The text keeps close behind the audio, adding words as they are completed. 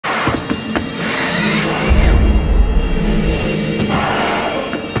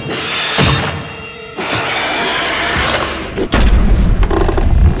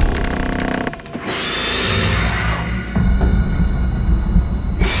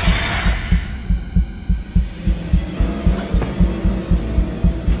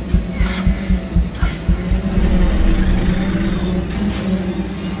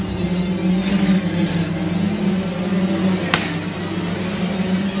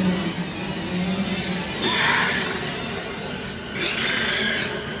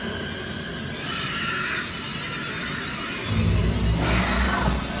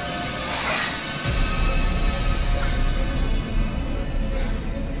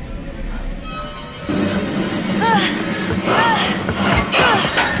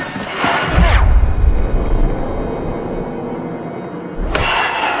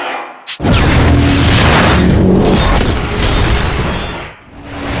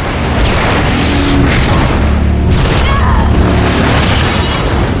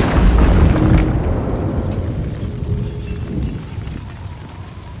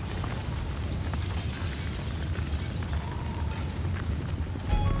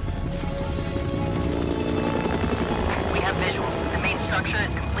structure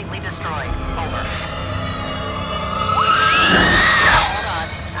is completely destroyed. Over. Hold on.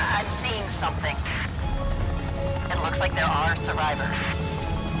 I'm seeing something. It looks like there are survivors.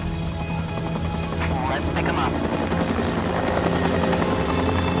 Let's pick them up.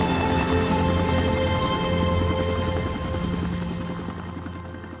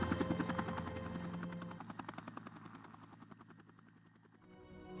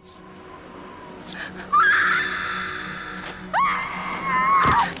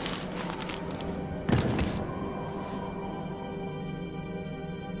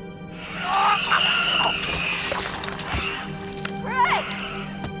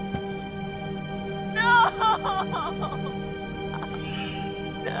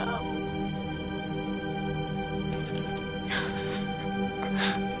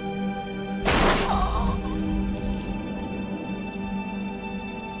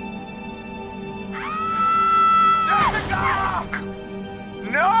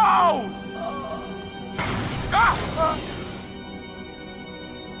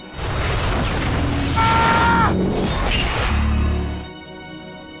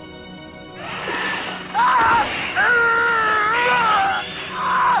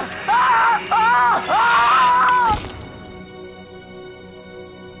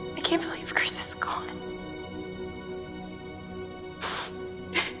 I can't believe Chris is gone.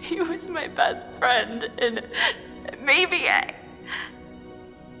 He was my best friend, and maybe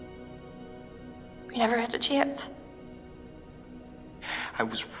we never had a chance. I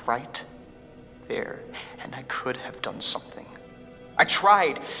was right there, and I could have done something. I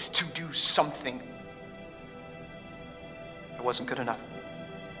tried to do something. It wasn't good enough.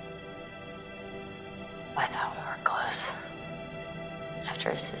 I thought we were close.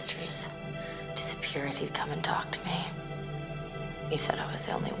 After his sister's disappeared, he'd come and talk to me. He said I was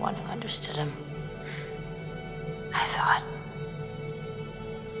the only one who understood him. I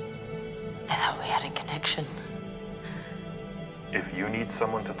thought we had a connection. If you need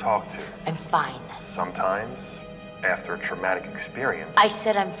someone to talk to, I'm fine. sometimes, after a traumatic experience, I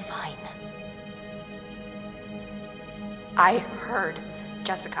said I'm fine. I heard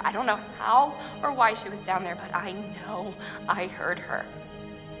Jessica. I don't know how or why she was down there, but I know I heard her.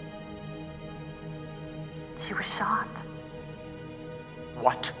 She was shot.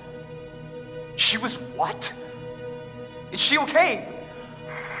 What? She was what? Is she okay?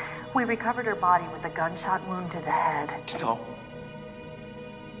 We recovered her body with a gunshot wound to the head. No.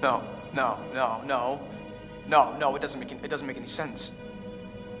 No, it doesn't make any sense.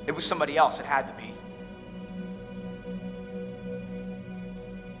 It was somebody else, it had to be.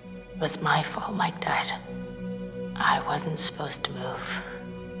 It was my fault Mike died. I wasn't supposed to move.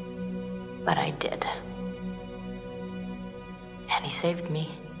 But I did. And he saved me.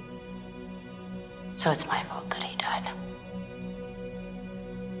 So it's my fault that he died.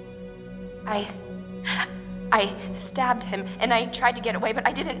 I stabbed him and I tried to get away, but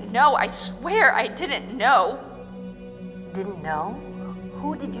I didn't know. I swear I didn't know. Didn't know?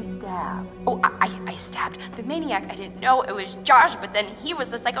 Who did you stab? Oh, I stabbed the maniac. I didn't know it was Josh, but then he was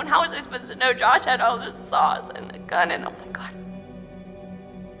the psycho. And how was I supposed to know Josh had all this sauce and the gun and oh my God.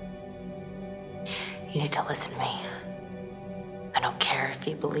 You need to listen to me. I don't care if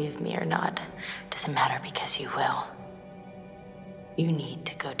you believe me or not. It doesn't matter because you will. You need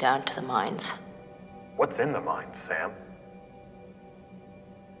to go down to the mines. what's in the mines, Sam?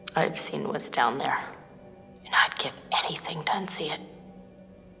 I've seen what's down there, and I'd give anything to unsee it.